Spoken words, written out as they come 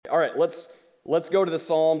All right, let's go to the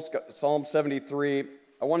Psalms, Psalm 73.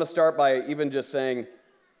 I want to start by even just saying,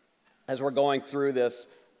 as we're going through this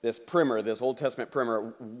primer, this Old Testament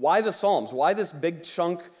primer, why the Psalms? Why this big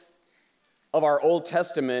chunk of our Old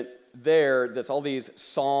Testament there that's all these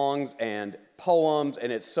songs and poems,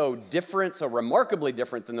 and it's so different, so remarkably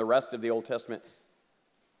different than the rest of the Old Testament?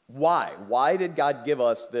 Why? Why did God give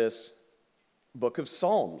us this book of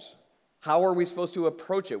Psalms? How are we supposed to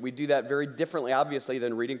approach it? We do that very differently, obviously,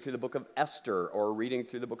 than reading through the book of Esther or reading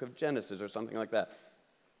through the book of Genesis or something like that.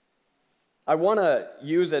 I want to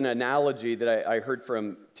use an analogy that I heard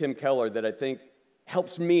from Tim Keller that I think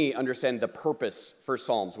helps me understand the purpose for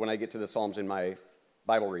Psalms when I get to the Psalms in my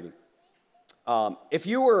Bible reading. If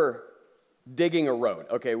you were digging a road,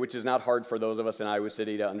 okay, which is not hard for those of us in Iowa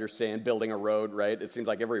City to understand, building a road, right? It seems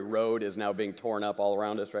like every road is now being torn up all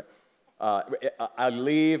around us, right? I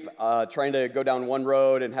leave trying to go down one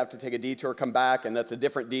road and have to take a detour, come back, and that's a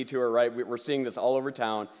different detour, right? We're seeing this all over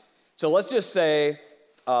town. So let's just say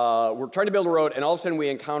we're trying to build a road, and all of a sudden we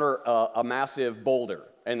encounter a massive boulder,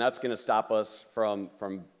 and that's going to stop us from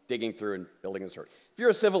digging through and building this road. If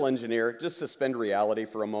you're a civil engineer, just suspend reality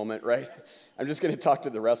for a moment, right? I'm just going to talk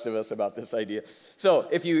to the rest of us about this idea. So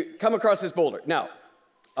if you come across this boulder, now,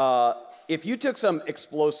 if you took some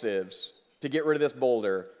explosives to get rid of this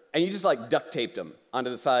boulder, and you just like duct taped them onto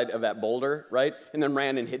the side of that boulder, right? And then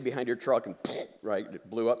ran and hid behind your truck and, right,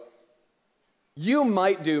 it blew up. You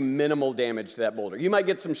might do minimal damage to that boulder. You might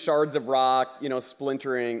get some shards of rock,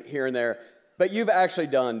 splintering here and there, but you've actually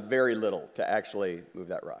done very little to actually move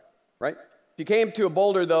that rock, right? If you came to a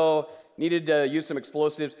boulder, though, needed to use some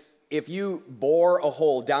explosives, if you bore a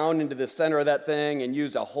hole down into the center of that thing and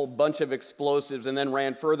used a whole bunch of explosives and then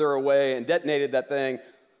ran further away and detonated that thing,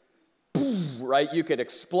 right, you could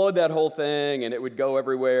explode that whole thing and it would go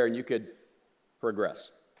everywhere and you could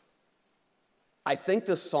progress. I think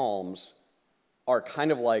the Psalms are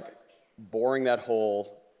kind of like boring that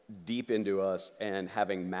hole deep into us and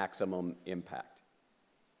having maximum impact.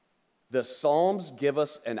 The Psalms give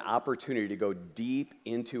us an opportunity to go deep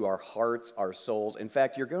into our hearts, our souls. In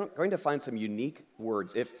fact, you're going to find some unique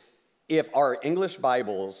words. If our English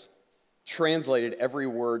Bibles translated every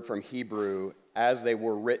word from Hebrew as they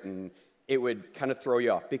were written, it would kind of throw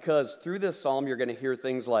you off. Because through this psalm, you're going to hear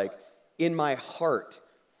things like, in my heart,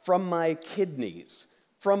 from my kidneys,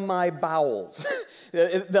 from my bowels.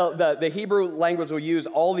 the Hebrew language will use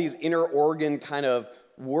all these inner organ kind of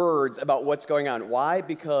words about what's going on. Why?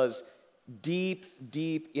 Because deep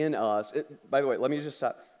in us, by the way, let me just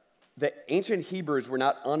stop. The ancient Hebrews were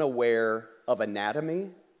not unaware of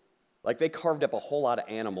anatomy. Like they carved up a whole lot of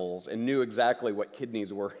animals and knew exactly what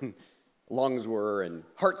kidneys were and lungs were and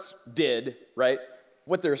hearts did, right?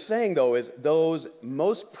 What they're saying, though, is those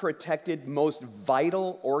most protected, most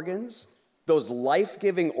vital organs, those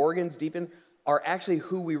life-giving organs deep in, are actually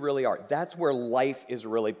who we really are. That's where life is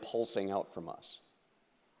really pulsing out from us.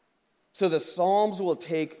 So the Psalms will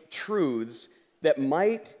take truths that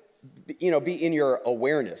might, be in your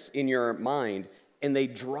awareness, in your mind, and they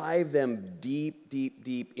drive them deep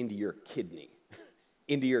into your kidney,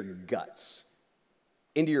 into your guts,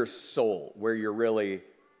 into your soul, where you're really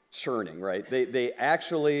churning, right? They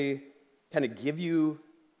actually kind of give you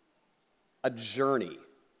a journey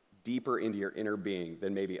deeper into your inner being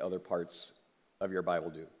than maybe other parts of your Bible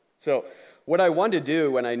do. So what I wanted to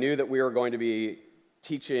do when I knew that we were going to be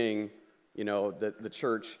teaching, the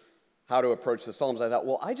church how to approach the Psalms, I thought,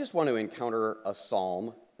 well, I just want to encounter a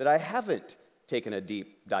psalm that I haven't taken a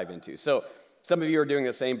deep dive into. So some of you are doing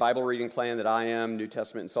the same Bible reading plan that I am, New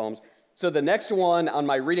Testament and Psalms. So the next one on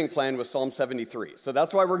my reading plan was Psalm 73. So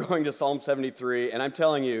that's why we're going to Psalm 73. And I'm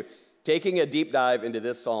telling you, taking a deep dive into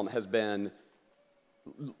this psalm has been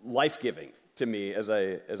life-giving to me as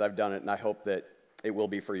I've done it, and I hope that it will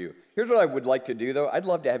be for you. Here's what I would like to do, though. I'd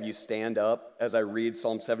love to have you stand up as I read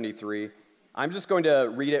Psalm 73. I'm just going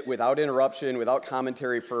to read it without interruption, without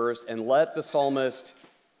commentary first, and let the psalmist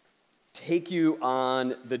take you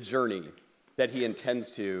on the journey that he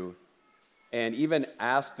intends to, and even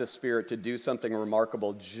ask the Spirit to do something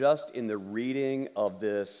remarkable just in the reading of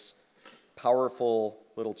this powerful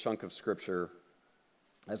little chunk of Scripture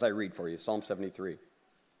as I read for you. Psalm 73.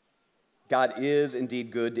 God is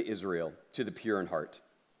indeed good to Israel, to the pure in heart.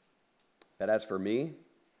 But as for me,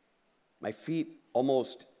 my feet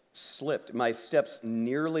almost slipped. My steps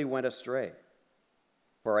nearly went astray,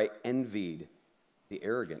 for I envied the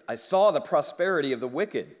arrogant. I saw the prosperity of the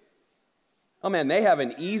wicked. Oh man, they have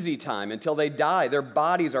an easy time until they die. Their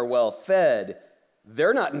bodies are well fed.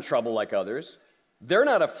 They're not in trouble like others. They're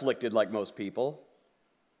not afflicted like most people.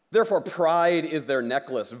 Therefore, pride is their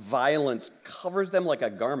necklace. Violence covers them like a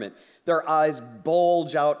garment. Their eyes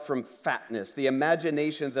bulge out from fatness. The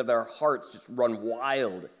imaginations of their hearts just run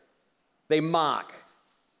wild. They mock.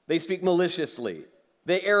 They speak maliciously.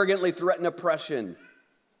 They arrogantly threaten oppression.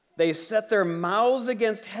 They set their mouths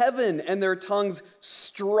against heaven, and their tongues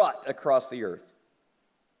strut across the earth.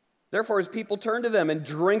 Therefore, as people turn to them and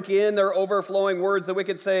drink in their overflowing words, the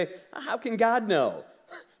wicked say, how can God know?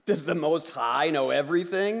 Does the Most High know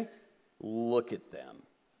everything? Look at them,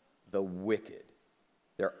 the wicked.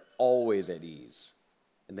 They're always at ease,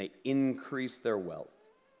 and they increase their wealth.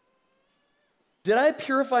 Did I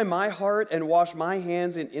purify my heart and wash my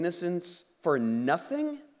hands in innocence for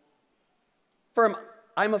nothing? For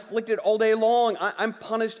I'm afflicted all day long. I'm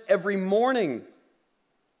punished every morning.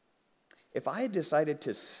 If I had decided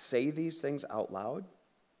to say these things out loud,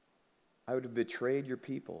 I would have betrayed your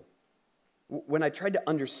people. When I tried to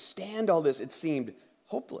understand all this, it seemed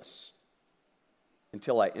hopeless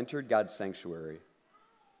until I entered God's sanctuary.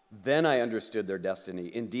 Then I understood their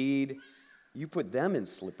destiny. Indeed, you put them in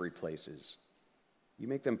slippery places. You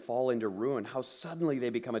make them fall into ruin. How suddenly they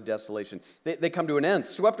become a desolation. They come to an end,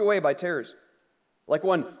 swept away by terrors. Like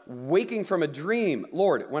one waking from a dream,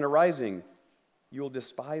 Lord, when arising, you will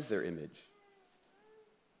despise their image.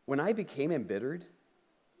 When I became embittered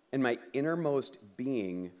and my innermost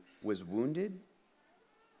being was wounded,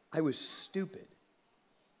 I was stupid,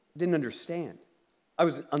 didn't understand. I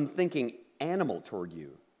was an unthinking animal toward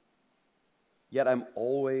you. Yet I'm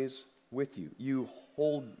always with you. You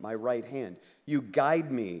hold my right hand. You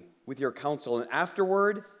guide me with your counsel, and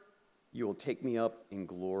afterward, you will take me up in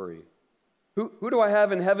glory. Who do I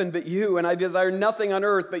have in heaven but you? And I desire nothing on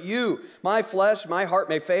earth but you. My flesh, my heart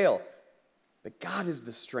may fail, but God is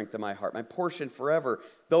the strength of my heart, my portion forever.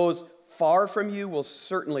 Those far from you will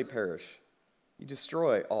certainly perish. You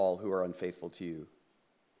destroy all who are unfaithful to you.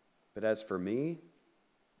 But as for me,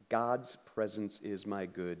 God's presence is my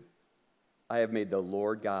good. I have made the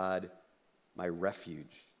Lord God my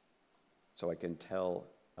refuge, so I can tell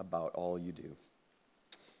about all you do.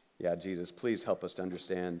 Yeah, Jesus, please help us to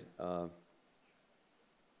understand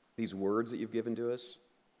these words that you've given to us.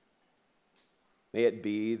 May it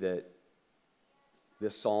be that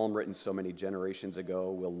this psalm, written so many generations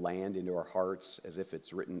ago, will land into our hearts as if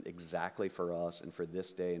it's written exactly for us and for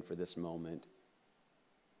this day and for this moment.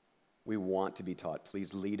 We want to be taught.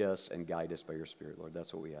 Please lead us and guide us by your Spirit, Lord.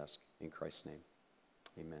 That's what we ask. In Christ's name,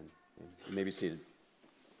 amen. You may be seated.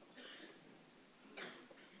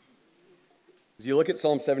 As you look at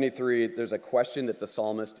Psalm 73, there's a question that the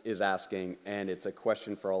psalmist is asking, and it's a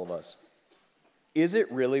question for all of us. Is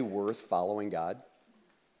it really worth following God?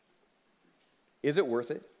 Is it worth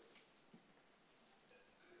it?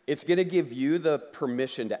 It's going to give you the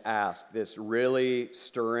permission to ask this really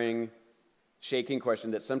stirring, shaking question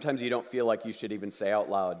that sometimes you don't feel like you should even say out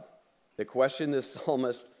loud. The question this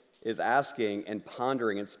psalmist is asking and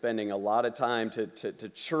pondering and spending a lot of time to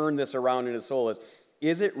churn this around in his soul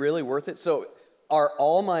is it really worth it? So are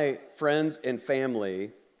all my friends and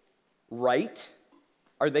family right?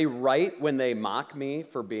 Are they right when they mock me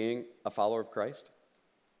for being a follower of Christ?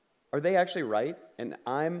 Are they actually right? And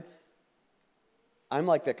I'm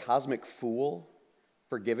like the cosmic fool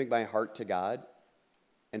for giving my heart to God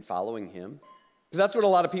and following him? Because that's what a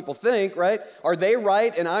lot of people think, right? Are they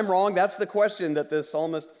right and I'm wrong? That's the question that this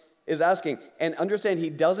psalmist is asking. And understand, he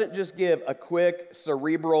doesn't just give a quick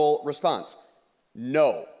cerebral response.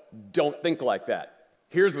 No, don't think like that.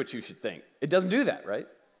 Here's what you should think. It doesn't do that, right?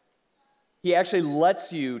 He actually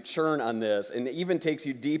lets you churn on this and even takes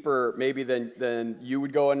you deeper maybe than you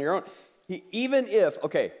would go on your own. Even if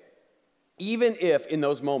in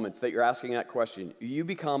those moments that you're asking that question, you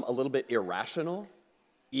become a little bit irrational,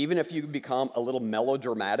 even if you become a little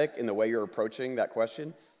melodramatic in the way you're approaching that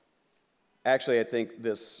question, actually I think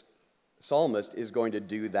this psalmist is going to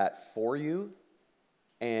do that for you.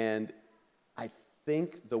 And I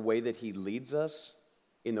think the way that he leads us,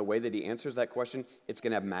 in the way that he answers that question, it's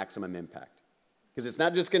going to have maximum impact. Because it's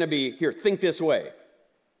not just going to be, here, think this way.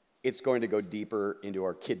 It's going to go deeper into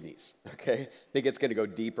our kidneys, okay? I think it's going to go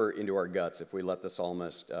deeper into our guts if we let the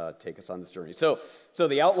psalmist take us on this journey. So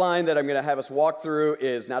the outline that I'm going to have us walk through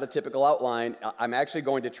is not a typical outline. I'm actually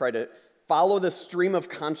going to try to follow the stream of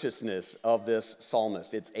consciousness of this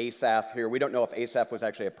psalmist. It's Asaph here. We don't know if Asaph was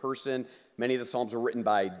actually a person. Many of the psalms were written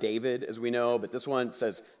by David, as we know, but this one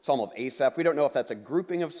says Psalm of Asaph. We don't know if that's a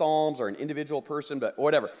grouping of psalms or an individual person, but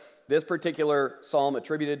whatever. This particular psalm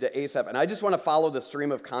attributed to Asaph, and I just want to follow the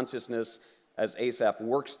stream of consciousness as Asaph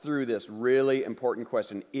works through this really important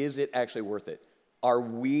question. Is it actually worth it? Are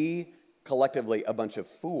we collectively a bunch of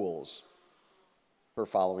fools for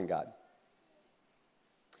following God?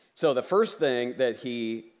 So the first thing that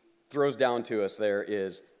he throws down to us there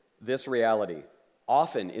is this reality.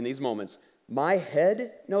 Often in these moments, my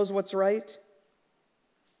head knows what's right,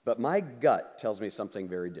 but my gut tells me something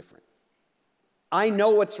very different. I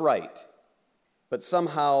know what's right, but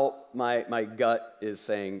somehow my gut is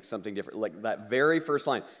saying something different. Like that very first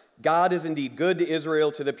line, God is indeed good to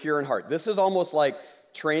Israel, to the pure in heart. This is almost like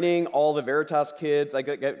training all the Veritas kids, like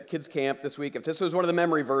at kids camp this week. If this was one of the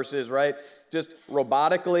memory verses, right? Just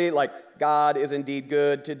robotically, like God is indeed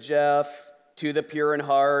good to Jeff, to the pure in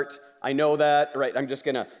heart. I know that, right? I'm just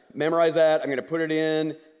going to memorize that. I'm going to put it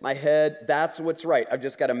in my head. That's what's right. I've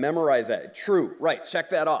just got to memorize that. True, right? Check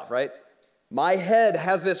that off, right? My head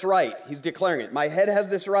has this right. He's declaring it. My head has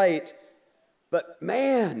this right. But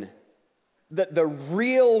man, the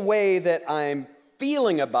real way that I'm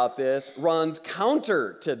feeling about this runs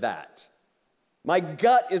counter to that. My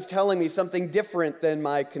gut is telling me something different than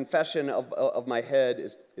my confession of my head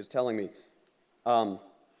is telling me.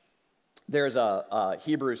 There's a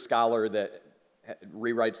Hebrew scholar that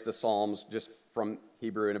rewrites the Psalms just from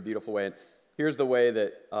Hebrew in a beautiful way. And here's the way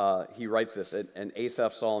that he writes this. An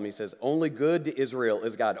Asaph psalm, he says, "Only good to Israel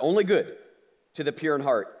is God, only good to the pure in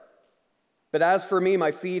heart. But as for me,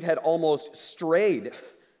 my feet had almost strayed.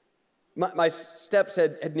 My steps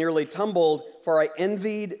had nearly tumbled, for I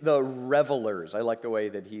envied the revelers." I like the way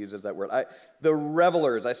that he uses that word. The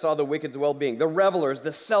revelers, I saw the wicked's well-being. The revelers,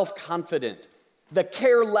 the self-confident, the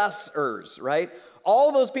carelessers, right?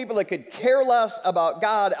 All those people that could care less about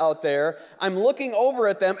God out there, I'm looking over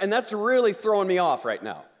at them, and that's really throwing me off right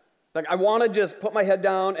now. Like, I want to just put my head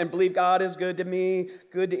down and believe God is good to me,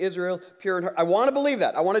 good to Israel, pure in heart. I want to believe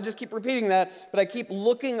that. I want to just keep repeating that, but I keep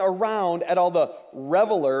looking around at all the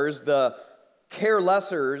revelers, the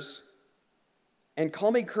carelessers, and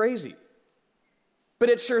call me crazy. But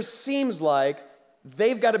it sure seems like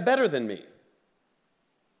they've got it better than me.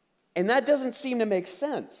 And that doesn't seem to make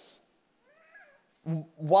sense.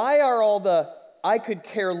 Why are all the I could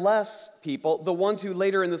care less people, the ones who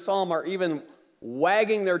later in the psalm are even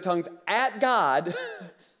wagging their tongues at God,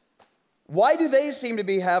 why do they seem to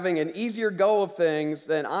be having an easier go of things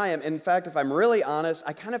than I am? In fact, if I'm really honest,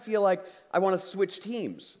 I kind of feel like I want to switch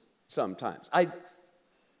teams sometimes. I'd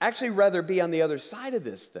actually rather be on the other side of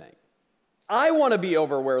this thing. I want to be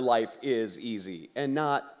over where life is easy and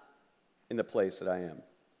not in the place that I am.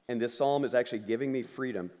 And this psalm is actually giving me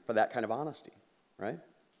freedom for that kind of honesty, right?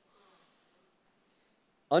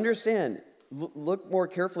 Understand, look more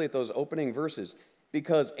carefully at those opening verses,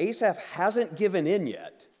 because Asaph hasn't given in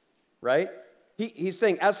yet, right? He's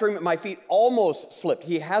saying, as for me, my feet almost slipped.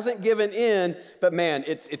 He hasn't given in, but man,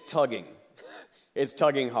 it's tugging. It's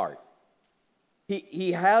tugging hard.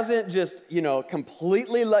 He hasn't just,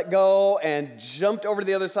 completely let go and jumped over to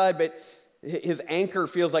the other side, but his anchor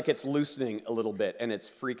feels like it's loosening a little bit, and it's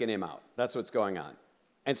freaking him out. That's what's going on.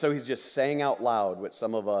 And so he's just saying out loud what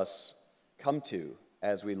some of us come to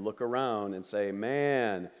as we look around and say,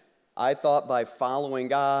 man, I thought by following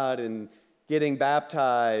God and getting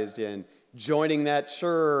baptized and joining that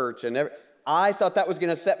church, I thought that was going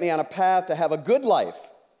to set me on a path to have a good life.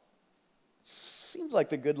 Seems like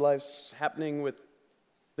the good life's happening with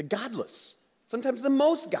the godless, sometimes the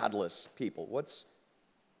most godless people. What's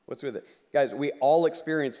with it? Guys, we all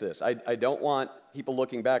experience this. I don't want people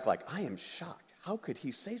looking back like, I am shocked. How could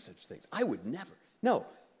he say such things? I would never. No,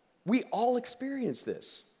 we all experience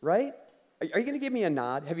this, right? Are you going to give me a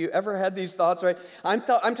nod? Have you ever had these thoughts, right? I'm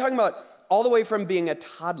talking about all the way from being a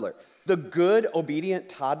toddler. The good, obedient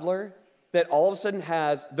toddler that all of a sudden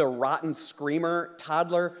has the rotten screamer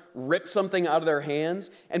toddler rip something out of their hands,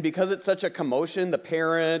 and because it's such a commotion, the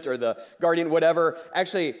parent or the guardian, whatever,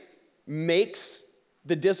 actually makes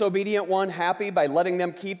the disobedient one happy by letting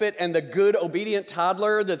them keep it, and the good, obedient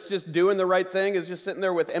toddler that's just doing the right thing is just sitting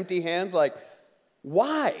there with empty hands like,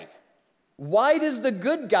 why? Why does the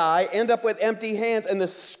good guy end up with empty hands and the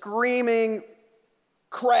screaming,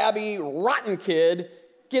 crabby, rotten kid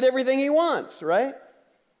get everything he wants, right?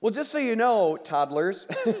 Well, just so you know, toddlers,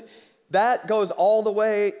 that goes all the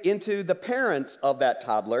way into the parents of that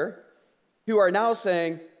toddler who are now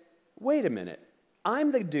saying, wait a minute,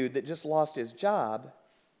 I'm the dude that just lost his job.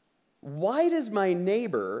 Why does my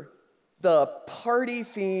neighbor, the party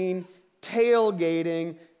fiend,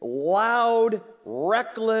 tailgating, loud,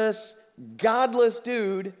 reckless, godless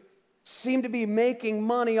dude, seem to be making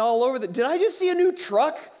money all over did I just see a new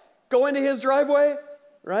truck go into his driveway,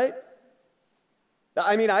 right?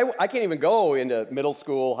 I mean, I can't even go into middle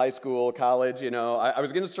school, high school, college, I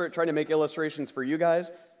was going to start trying to make illustrations for you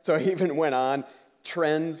guys, so I even went on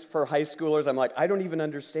trends for high schoolers. I'm like, I don't even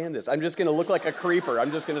understand this. I'm just going to look like a creeper.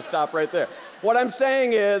 I'm just going to stop right there. What I'm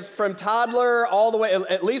saying is, from toddler all the way,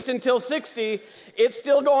 at least until 60, it's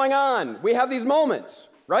still going on. We have these moments,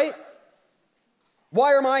 right?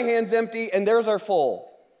 Why are my hands empty and theirs are full?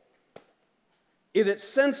 Is it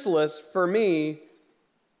senseless for me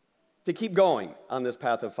to keep going on this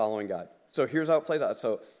path of following God? So here's how it plays out.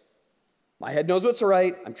 So my head knows what's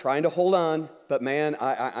right. I'm trying to hold on, but man,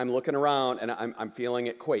 I'm looking around and I'm feeling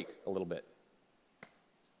it quake a little bit.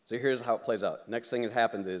 So here's how it plays out. Next thing that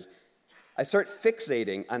happens is I start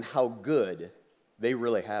fixating on how good they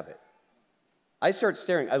really have it. I start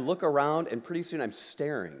staring. I look around, and pretty soon I'm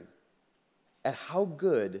staring at how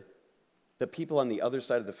good the people on the other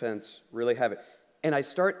side of the fence really have it. And I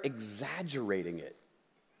start exaggerating it.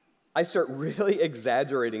 I start really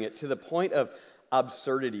exaggerating it to the point of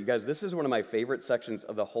absurdity. You guys, this is one of my favorite sections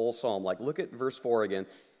of the whole psalm. Like, look at verse 4 again.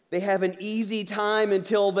 They have an easy time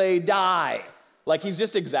until they die. Like, he's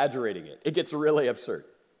just exaggerating it. It gets really absurd.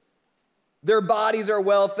 Their bodies are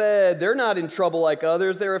well fed. They're not in trouble like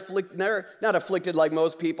others. They're not afflicted like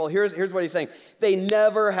most people. Here's what he's saying. They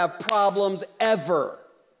never have problems ever.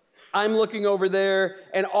 I'm looking over there,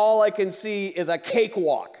 and all I can see is a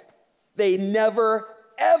cakewalk. They never,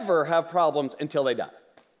 ever have problems until they die.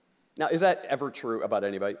 Now, is that ever true about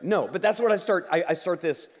anybody? No, but that's what I start. I start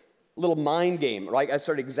this little mind game, right? I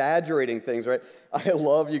start exaggerating things, right? I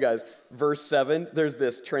love, you guys, verse 7, there's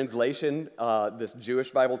this translation, this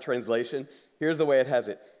Jewish Bible translation. Here's the way it has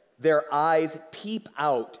it. Their eyes peep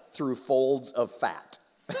out through folds of fat.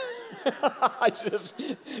 I just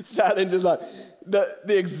sat and just thought,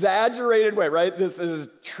 the exaggerated way, right? This is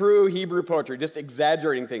true Hebrew poetry, just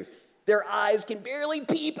exaggerating things. Their eyes can barely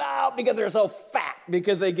peep out because they're so fat,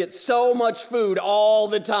 because they get so much food all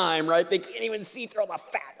the time, right? They can't even see through all the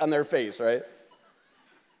fat on their face, right?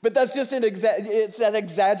 But that's just it's that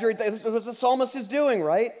exaggerate. That's what the psalmist is doing,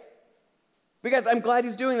 right? Because I'm glad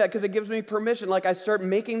he's doing that, because it gives me permission. Like, I start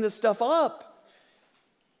making this stuff up.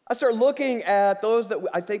 I start looking at those that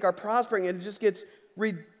I think are prospering, and it just gets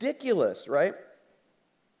ridiculous, right?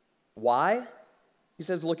 Why? He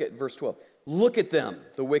says, look at verse 12. Look at them,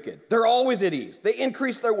 the wicked. They're always at ease. They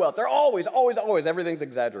increase their wealth. They're always, everything's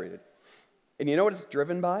exaggerated. And you know what it's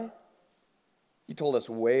driven by? He told us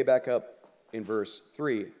way back up in verse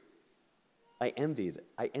 3, I envy them.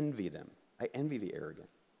 I envy the arrogant.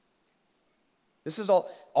 This is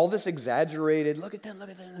all this exaggerated, look at them.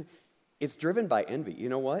 It's driven by envy. You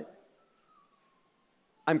know what?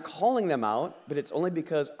 I'm calling them out, but it's only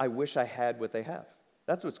because I wish I had what they have.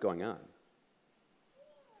 That's what's going on.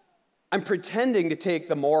 I'm pretending to take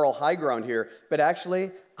the moral high ground here, but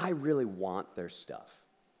actually, I really want their stuff.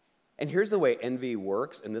 And here's the way envy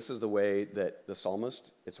works, and this is the way that the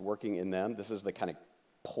psalmist, it's working in them. This is the kind of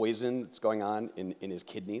poison that's going on in his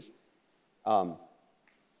kidneys.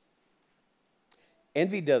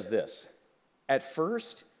 Envy does this. At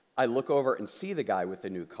first, I look over and see the guy with the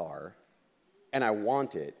new car, and I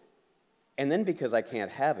want it. And then because I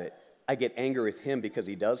can't have it, I get angry with him because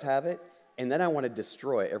he does have it. And then I want to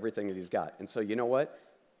destroy everything that he's got. And so you know what?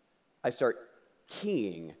 I start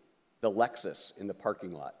keying the Lexus in the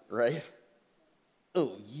parking lot, right?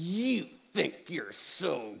 Oh, you think you're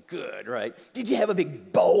so good, right? Did you have a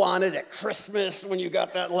big bow on it at Christmas when you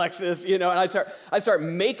got that Lexus? You know, and I start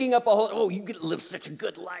making up a whole, oh, you get to live such a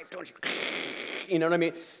good life, don't you? You know what I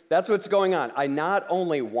mean? That's what's going on. I not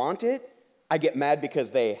only want it, I get mad because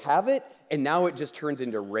they have it, and now it just turns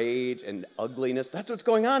into rage and ugliness. That's what's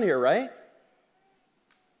going on here, right?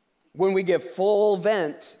 When we give full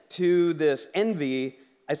vent to this envy,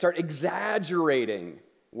 I start exaggerating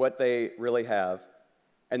what they really have.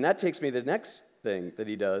 And that takes me to the next thing that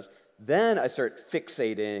he does. Then I start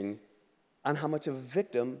fixating on how much of a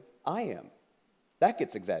victim I am. That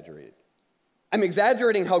gets exaggerated. I'm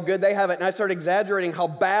exaggerating how good they have it, and I start exaggerating how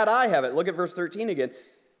bad I have it. Look at verse 13 again.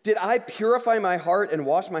 Did I purify my heart and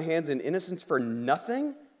wash my hands in innocence for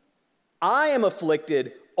nothing? I am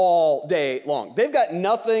afflicted all day long. They've got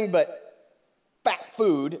nothing but fat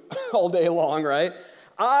food all day long, right?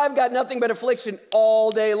 I've got nothing but affliction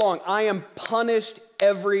all day long. I am punished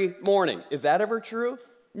every morning. Is that ever true?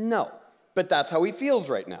 No. But that's how he feels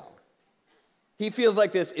right now. He feels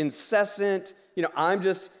like this incessant, I'm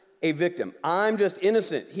just a victim. I'm just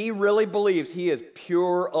innocent. He really believes he is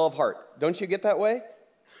pure of heart. Don't you get that way?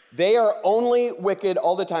 They are only wicked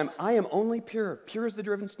all the time. I am only pure as the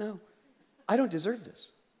driven snow. I don't deserve this,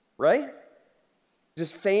 right?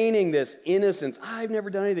 Just feigning this innocence. I've never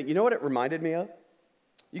done anything. You know what it reminded me of?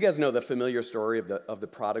 You guys know the familiar story of the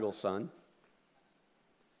prodigal son.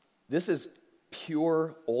 This is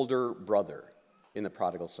pure older brother in the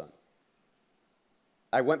prodigal son.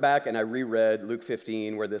 I went back and I reread Luke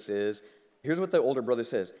 15 where this is. Here's what the older brother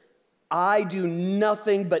says. I do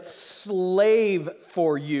nothing but slave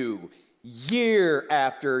for you. year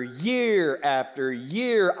after year after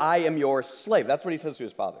year, I am your slave. That's what he says to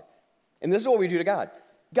his father. And this is what we do to God.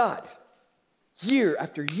 God, year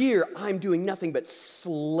after year, I'm doing nothing but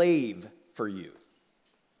slave for you.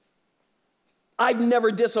 I've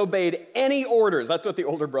never disobeyed any orders. That's what the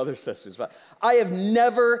older brother says to his father. I have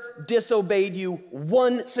never disobeyed you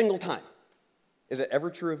one single time. Is it ever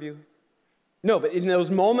true of you? No, but in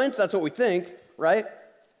those moments, that's what we think, right?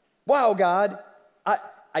 Wow, God,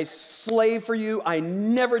 I slave for you. I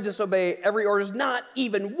never disobey every order. Not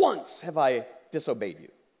even once have I disobeyed you.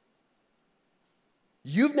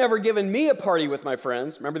 You've never given me a party with my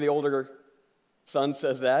friends. Remember the older son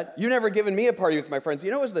says that. You've never given me a party with my friends.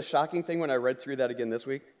 You know what was the shocking thing when I read through that again this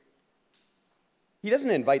week? He doesn't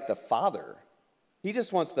invite the father. He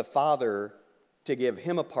just wants the father to give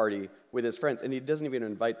him a party with his friends, and he doesn't even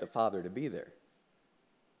invite the father to be there.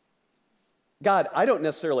 God, I don't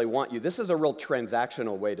necessarily want you. This is a real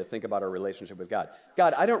transactional way to think about our relationship with God.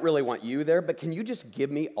 God, I don't really want you there, but can you just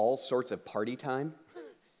give me all sorts of party time?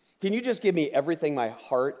 Can you just give me everything my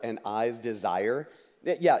heart and eyes desire?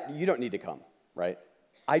 Yeah, you don't need to come, right?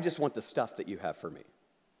 I just want the stuff that you have for me.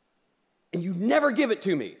 And you never give it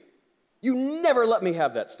to me. You never let me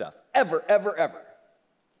have that stuff, ever, ever, ever.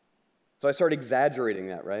 So I started exaggerating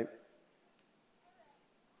that, right?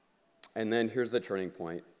 And then here's the turning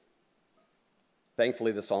point.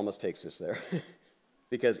 Thankfully, the psalmist takes us there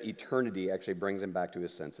because eternity actually brings him back to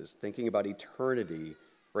his senses. Thinking about eternity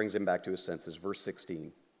brings him back to his senses. Verse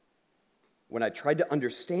 16. When I tried to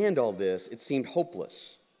understand all this, it seemed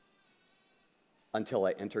hopeless until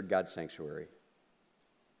I entered God's sanctuary.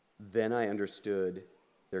 Then I understood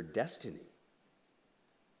their destiny.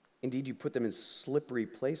 Indeed, you put them in slippery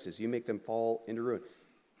places. You make them fall into ruin.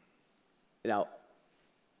 Now,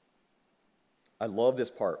 I love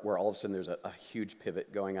this part where all of a sudden there's a huge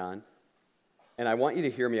pivot going on. And I want you to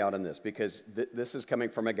hear me out on this because this is coming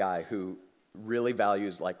from a guy who really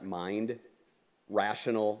values like mind,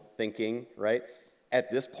 rational thinking, right? At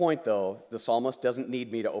this point, though, the psalmist doesn't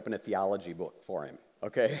need me to open a theology book for him,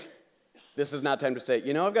 okay? This is not time to say,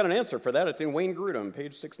 you know, I've got an answer for that. It's in Wayne Grudem,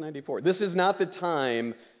 page 694. This is not the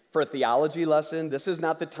time for a theology lesson. This is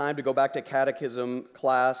not the time to go back to catechism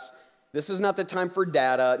class. This is not the time for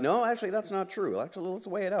data. No, actually, that's not true. Actually, let's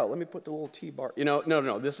weigh it out. Let me put the little T-bar. You know,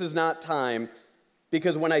 no. This is not time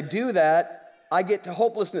because when I do that, I get to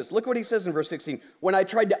hopelessness. Look what he says in verse 16. When I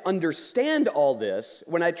tried to understand all this,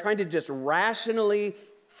 when I tried to just rationally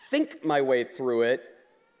think my way through it,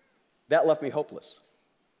 that left me hopeless.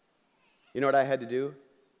 You know what I had to do?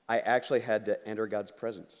 I actually had to enter God's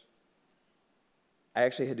presence. I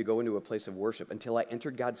actually had to go into a place of worship until I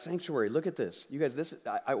entered God's sanctuary. Look at this. You guys,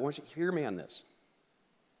 I want you to hear me on this.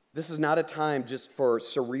 This is not a time just for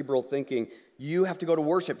cerebral thinking. You have to go to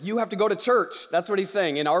worship. You have to go to church. That's what he's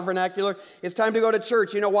saying. In our vernacular, it's time to go to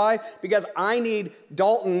church. You know why? Because I need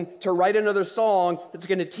Dalton to write another song that's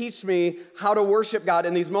going to teach me how to worship God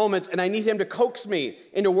in these moments, and I need him to coax me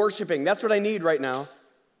into worshiping. That's what I need right now.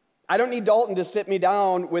 I don't need Dalton to sit me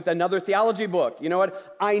down with another theology book. You know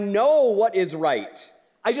what? I know what is right.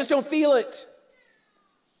 I just don't feel it.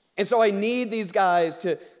 And so I need these guys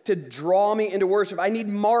to draw me into worship. I need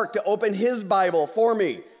Mark to open his Bible for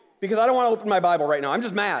me because I don't want to open my Bible right now. I'm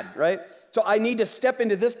just mad, right? So I need to step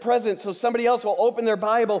into this presence so somebody else will open their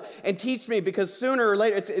Bible and teach me because sooner or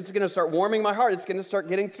later it's going to start warming my heart. It's going to start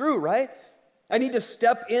getting through, right? I need to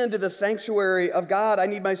step into the sanctuary of God. I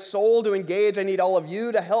need my soul to engage. I need all of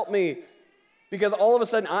you to help me because all of a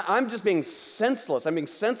sudden I'm just being senseless. I'm being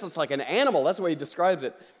senseless like an animal. That's the way he describes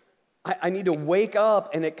it. I need to wake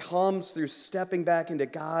up, and it comes through stepping back into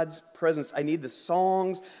God's presence. I need the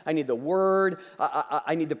songs. I need the word.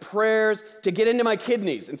 I need the prayers to get into my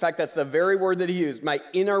kidneys. In fact, that's the very word that he used. My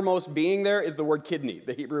innermost being there is the word kidney,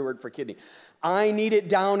 the Hebrew word for kidney. I need it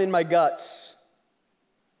down in my guts.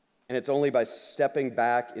 And it's only by stepping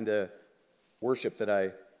back into worship that I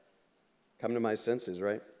come to my senses,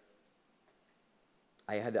 right?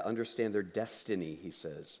 I had to understand their destiny, he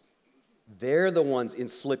says. They're the ones in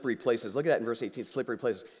slippery places. Look at that in verse 18, slippery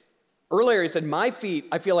places. Earlier he said, my feet,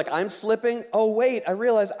 I feel like I'm slipping. Oh, wait, I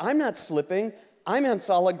realize I'm not slipping. I'm on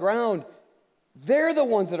solid ground. They're the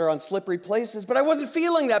ones that are on slippery places, but I wasn't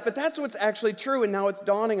feeling that, but that's what's actually true, and now it's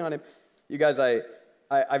dawning on him. You guys,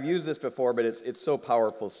 I've used this before, but it's so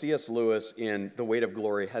powerful. C.S. Lewis in The Weight of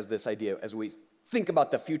Glory has this idea as we think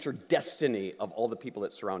about the future destiny of all the people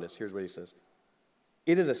that surround us. Here's what he says.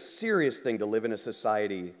 It is a serious thing to live in a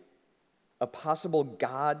society of possible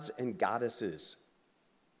gods and goddesses.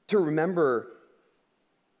 To remember,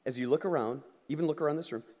 as you look around, even look around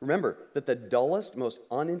this room, remember that the dullest, most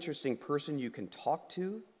uninteresting person you can talk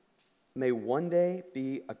to may one day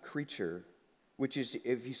be a creature which is,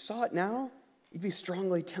 if you saw it now, you'd be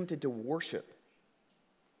strongly tempted to worship.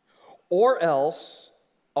 Or else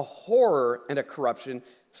a horror and a corruption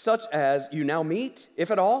such as you now meet, if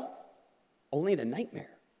at all, only in a nightmare.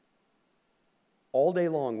 All day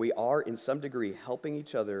long, we are in some degree helping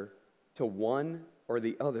each other to one or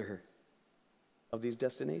the other of these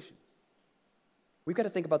destinations. We've got to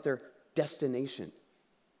think about their destination.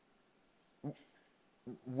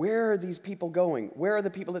 Where are these people going? Where are the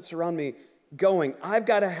people that surround me going? I've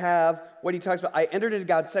got to have what he talks about. I entered into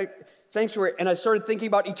God's sanctuary and I started thinking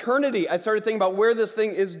about eternity. I started thinking about where this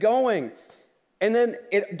thing is going. And then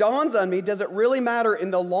it dawns on me, does it really matter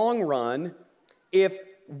in the long run if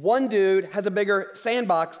one dude has a bigger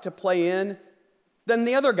sandbox to play in than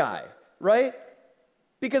the other guy, right?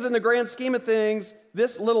 Because in the grand scheme of things,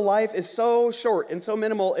 this little life is so short and so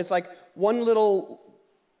minimal. It's like one little,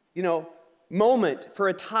 moment for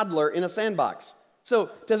a toddler in a sandbox. So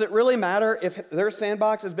does it really matter if their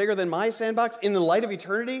sandbox is bigger than my sandbox in the light of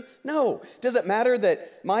eternity? No. Does it matter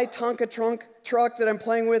that my Tonka truck that I'm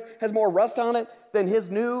playing with has more rust on it than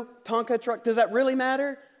his new Tonka truck? Does that really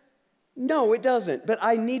matter? No, it doesn't. But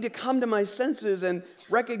I need to come to my senses and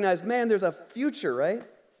recognize, man, there's a future, right?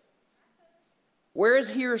 Where is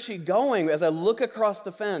he or she going as I look across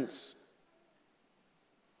the fence?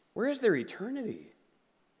 Where is their eternity?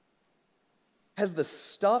 Has the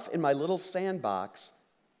stuff in my little sandbox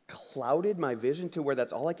clouded my vision to where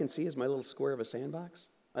that's all I can see is my little square of a sandbox,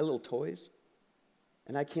 my little toys?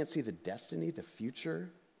 And I can't see the destiny, the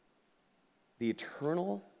future, the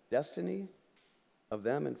eternal destiny of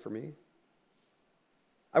them and for me?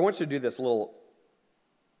 I want you to do this little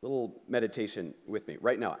meditation with me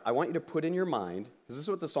right now. I want you to put in your mind, because this is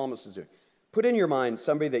what the psalmist is doing, put in your mind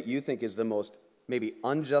somebody that you think is the most maybe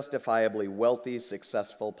unjustifiably wealthy,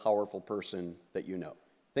 successful, powerful person that you know.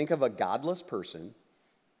 Think of a godless person,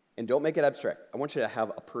 and don't make it abstract. I want you to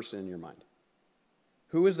have a person in your mind.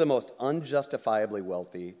 Who is the most unjustifiably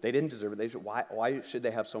wealthy? They didn't deserve it. Why should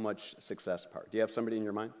they have so much success power? Do you have somebody in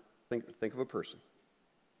your mind? Think of a person.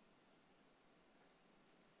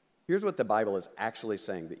 Here's what the Bible is actually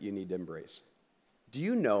saying that you need to embrace. Do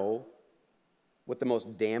you know what the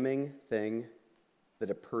most damning thing that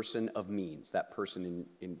a person of means, that person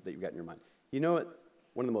that you've got in your mind, you know what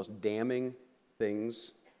one of the most damning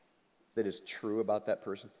things that is true about that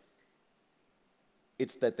person?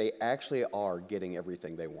 It's that they actually are getting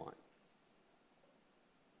everything they want.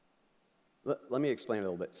 Let me explain a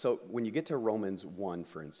little bit. So when you get to Romans 1,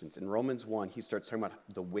 for instance, in Romans 1, he starts talking about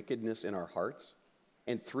the wickedness in our hearts.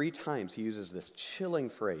 And 3 times he uses this chilling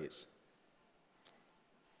phrase.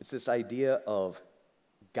 It's this idea of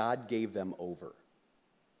God gave them over.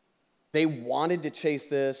 They wanted to chase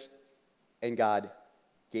this, and God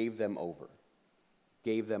gave them over.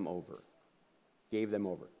 Gave them over. Gave them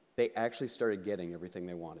over. They actually started getting everything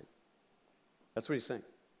they wanted. That's what he's saying.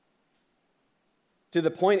 To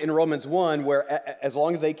the point in Romans 1 where as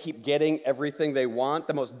long as they keep getting everything they want,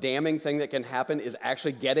 the most damning thing that can happen is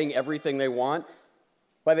actually getting everything they want.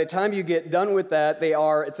 By the time you get done with that, they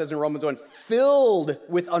are, it says in Romans 1, filled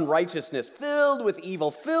with unrighteousness, filled with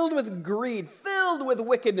evil, filled with greed, filled with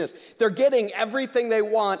wickedness. They're getting everything they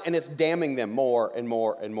want, and it's damning them more and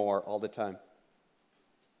more and more all the time.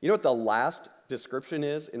 You know what the last description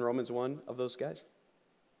is in Romans 1 of those guys?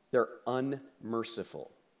 They're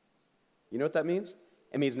unmerciful. You know what that means?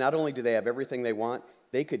 It means not only do they have everything they want,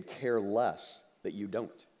 they could care less that you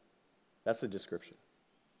don't. That's the description.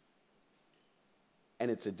 And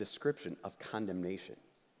it's a description of condemnation.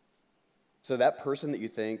 So that person that you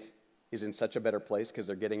think is in such a better place because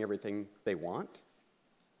they're getting everything they want,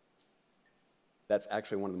 that's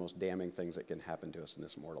actually one of the most damning things that can happen to us in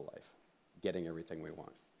this mortal life, getting everything we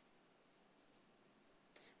want.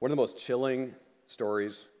 One of the most chilling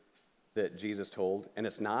stories that Jesus told, and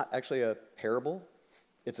it's not actually a parable,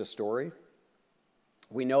 it's a story.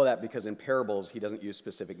 We know that because in parables, he doesn't use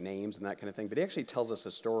specific names and that kind of thing, but he actually tells us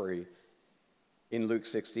a story in Luke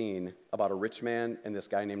 16 about a rich man and this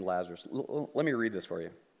guy named Lazarus. Let me read this for you.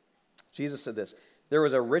 Jesus said this, there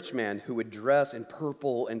was a rich man who would dress in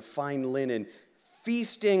purple and fine linen,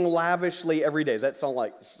 feasting lavishly every day. Does that sound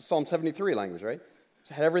like Psalm 73 language, right?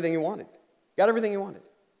 So had everything he wanted. Got everything he wanted.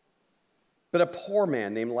 But a poor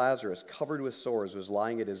man named Lazarus, covered with sores, was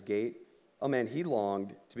lying at his gate. Oh man, he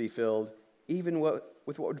longed to be filled even with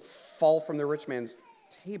what would fall from the rich man's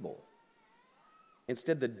table.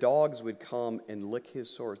 Instead, the dogs would come and lick his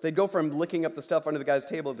sores. They'd go from licking up the stuff under the guy's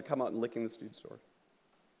table to come out and licking this dude's sores.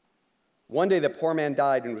 One day, the poor man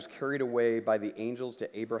died and was carried away by the angels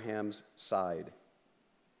to Abraham's side.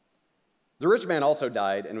 The rich man also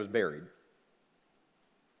died and was buried.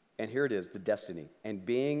 And here it is, the destiny. And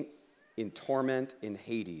being in torment in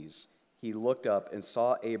Hades, he looked up and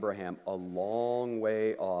saw Abraham a long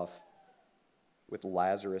way off with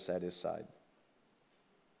Lazarus at his side.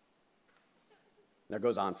 Now it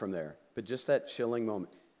goes on from there. But just that chilling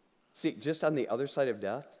moment. See, just on the other side of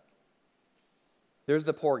death, there's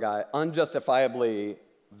the poor guy, unjustifiably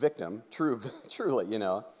victim, truly,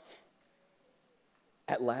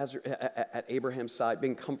 at Abraham's side,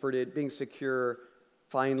 being comforted, being secure,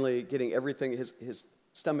 finally getting everything. His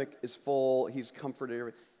stomach is full, he's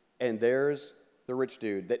comforted. And there's the rich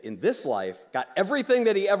dude that in this life got everything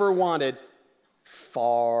that he ever wanted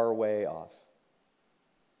far way off.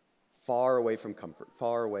 Far away from comfort,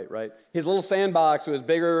 far away, right? His little sandbox was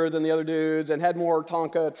bigger than the other dudes and had more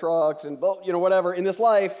Tonka trucks and, whatever in this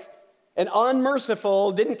life. And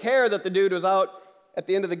unmerciful, didn't care that the dude was out at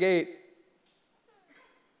the end of the gate.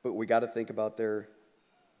 But we got to think about their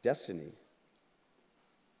destiny.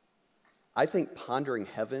 I think pondering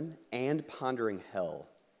heaven and pondering hell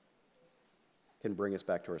can bring us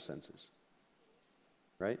back to our senses,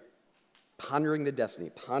 right? Pondering the destiny,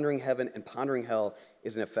 pondering heaven and pondering hell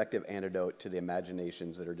is an effective antidote to the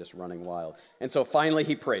imaginations that are just running wild. And so finally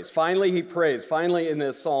he prays. Finally in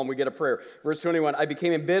this psalm we get a prayer. Verse 21, I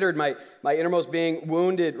became embittered, my innermost being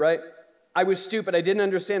wounded, right? I was stupid, I didn't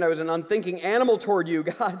understand, I was an unthinking animal toward you,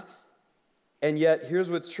 God. And yet, here's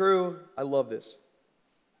what's true. I love this.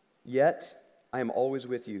 Yet I am always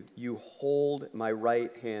with you. You hold my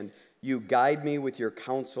right hand. You guide me with your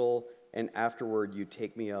counsel, and afterward you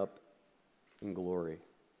take me up in glory.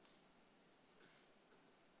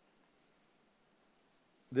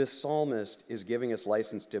 This psalmist is giving us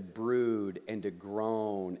license to brood and to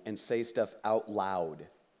groan and say stuff out loud.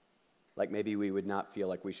 Like maybe we would not feel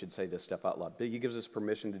like we should say this stuff out loud. But he gives us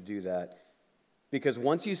permission to do that. Because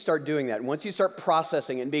once you start doing that, once you start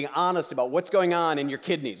processing and being honest about what's going on in your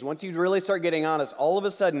kidneys, once you really start getting honest, all of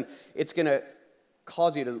a sudden it's going to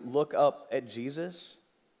cause you to look up at Jesus.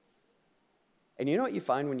 And you know what you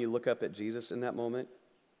find when you look up at Jesus in that moment?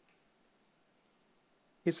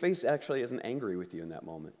 His face actually isn't angry with you in that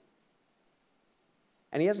moment.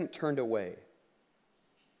 And he hasn't turned away.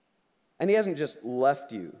 And he hasn't just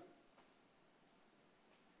left you.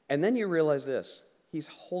 And then you realize this. He's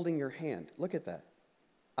holding your hand. Look at that.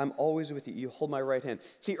 I'm always with you. You hold my right hand.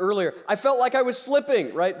 See, earlier, I felt like I was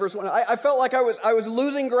slipping, right? Verse 1. I felt like I was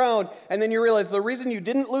losing ground. And then you realize the reason you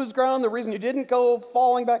didn't lose ground, the reason you didn't go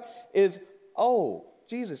falling back is, oh,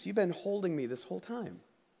 Jesus, you've been holding me this whole time.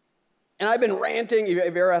 And I've been ranting. Have you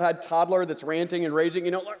ever had a toddler that's ranting and raging,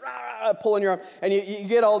 like, pulling your arm, and you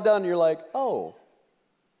get all done, and you're like, oh,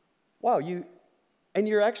 wow, and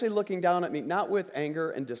you're actually looking down at me, not with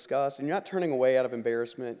anger and disgust, and you're not turning away out of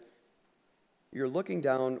embarrassment. You're looking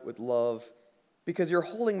down with love because you're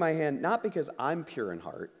holding my hand, not because I'm pure in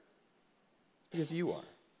heart, because you are,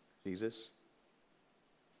 Jesus.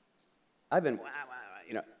 I've been,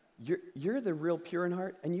 you're the real pure in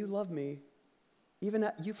heart, and you love me. Even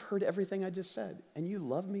you've heard everything I just said, and you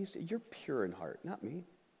love me. You're pure in heart, not me.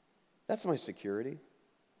 That's my security.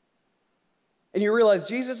 And you realize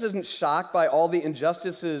Jesus isn't shocked by all the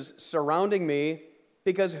injustices surrounding me,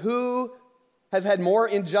 because who has had more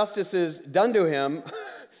injustices done to him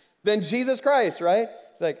than Jesus Christ, right?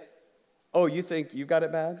 It's like, oh, you think you got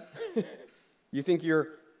it bad? You think your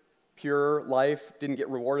pure life didn't get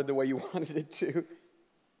rewarded the way you wanted it to?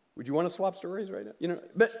 Would you want to swap stories right now?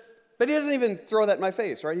 But he doesn't even throw that in my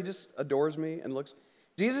face, right? He just adores me and looks.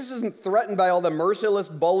 Jesus isn't threatened by all the merciless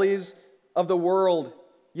bullies of the world.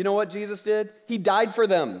 You know what Jesus did? He died for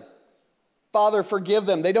them. Father, forgive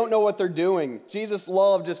them. They don't know what they're doing. Jesus'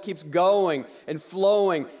 love just keeps going and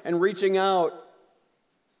flowing and reaching out.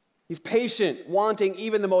 He's patient, wanting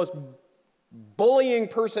even the most bullying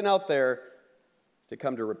person out there to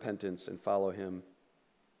come to repentance and follow him.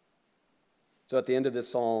 So at the end of this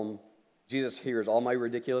psalm, Jesus hears all my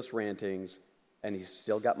ridiculous rantings, and he's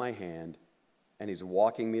still got my hand, and he's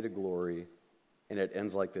walking me to glory, and it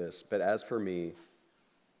ends like this. But as for me,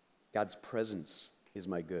 God's presence is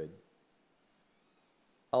my good.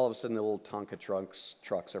 All of a sudden, the little Tonka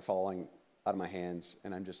trucks are falling out of my hands,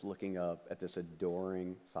 and I'm just looking up at this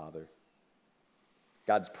adoring Father.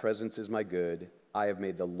 God's presence is my good. I have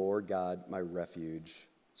made the Lord God my refuge,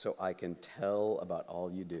 so I can tell about all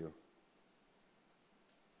you do.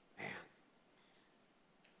 Man,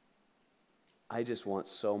 I just want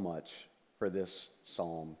so much for this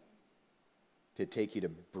psalm to take you to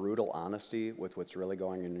brutal honesty with what's really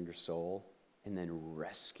going on in your soul, and then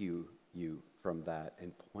rescue you from that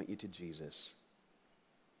and point you to Jesus.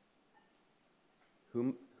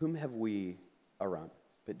 Whom have we around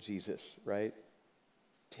but Jesus, right?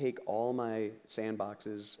 take all my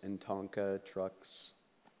sandboxes and Tonka trucks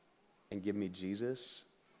and give me Jesus,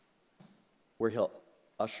 where he'll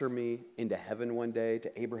usher me into heaven one day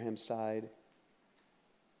to Abraham's side,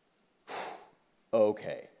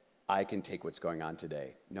 okay, I can take what's going on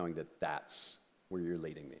today, knowing that that's where you're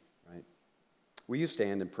leading me, right? Will you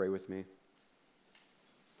stand and pray with me?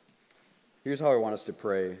 Here's how I want us to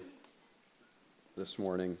pray this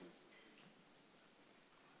morning.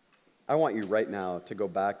 I want you right now to go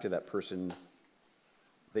back to that person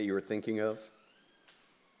that you were thinking of.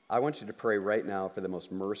 I want you to pray right now for the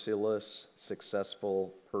most merciless,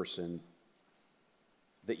 successful person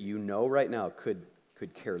that you know right now could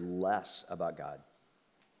care less about God.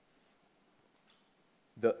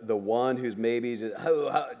 The one who's maybe just,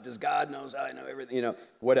 how does God knows how I know everything,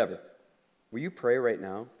 whatever. Will you pray right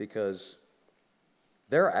now? Because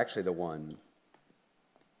they're actually the one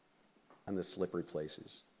on the slippery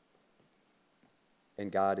places.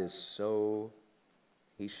 And God is so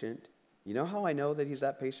patient. You know how I know that he's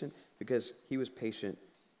that patient? Because he was patient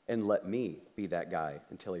and let me be that guy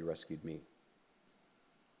until he rescued me.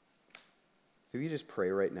 So you just pray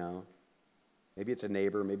right now. Maybe it's a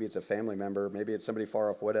neighbor, maybe it's a family member, maybe it's somebody far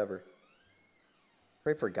off, whatever.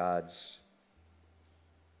 Pray for God's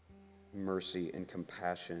mercy and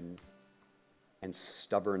compassion and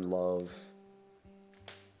stubborn love.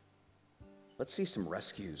 Let's see some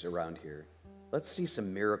rescues around here. Let's see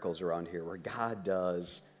some miracles around here where God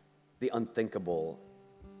does the unthinkable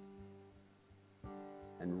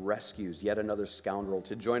and rescues yet another scoundrel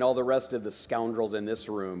to join all the rest of the scoundrels in this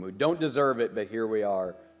room who don't deserve it, but here we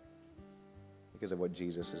are because of what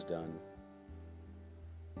Jesus has done.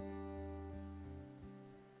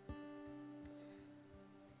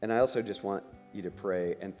 And I also just want you to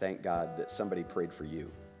pray and thank God that somebody prayed for you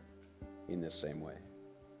in this same way.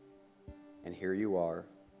 And here you are.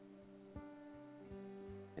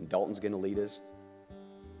 And Dalton's going to lead us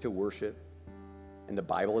to worship. And the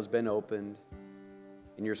Bible has been opened.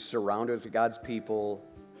 And you're surrounded with God's people.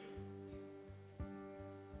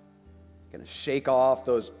 Going to shake off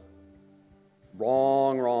those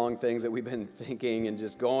wrong things that we've been thinking and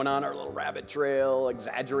just going on our little rabbit trail,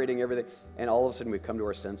 exaggerating everything. And all of a sudden we've come to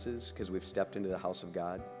our senses because we've stepped into the house of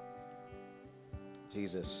God.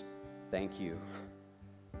 Jesus, thank you.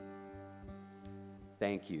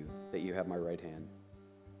 Thank you that you have my right hand.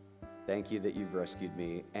 Thank you that you've rescued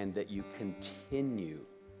me and that you continue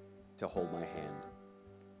to hold my hand.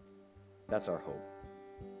 That's our hope.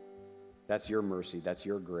 That's your mercy. That's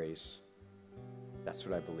your grace. That's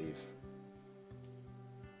what I believe.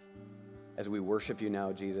 As we worship you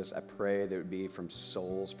now, Jesus, I pray that it would be from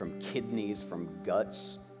souls, from kidneys, from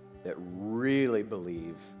guts that really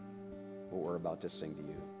believe what we're about to sing to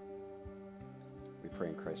you. We pray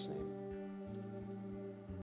in Christ's name.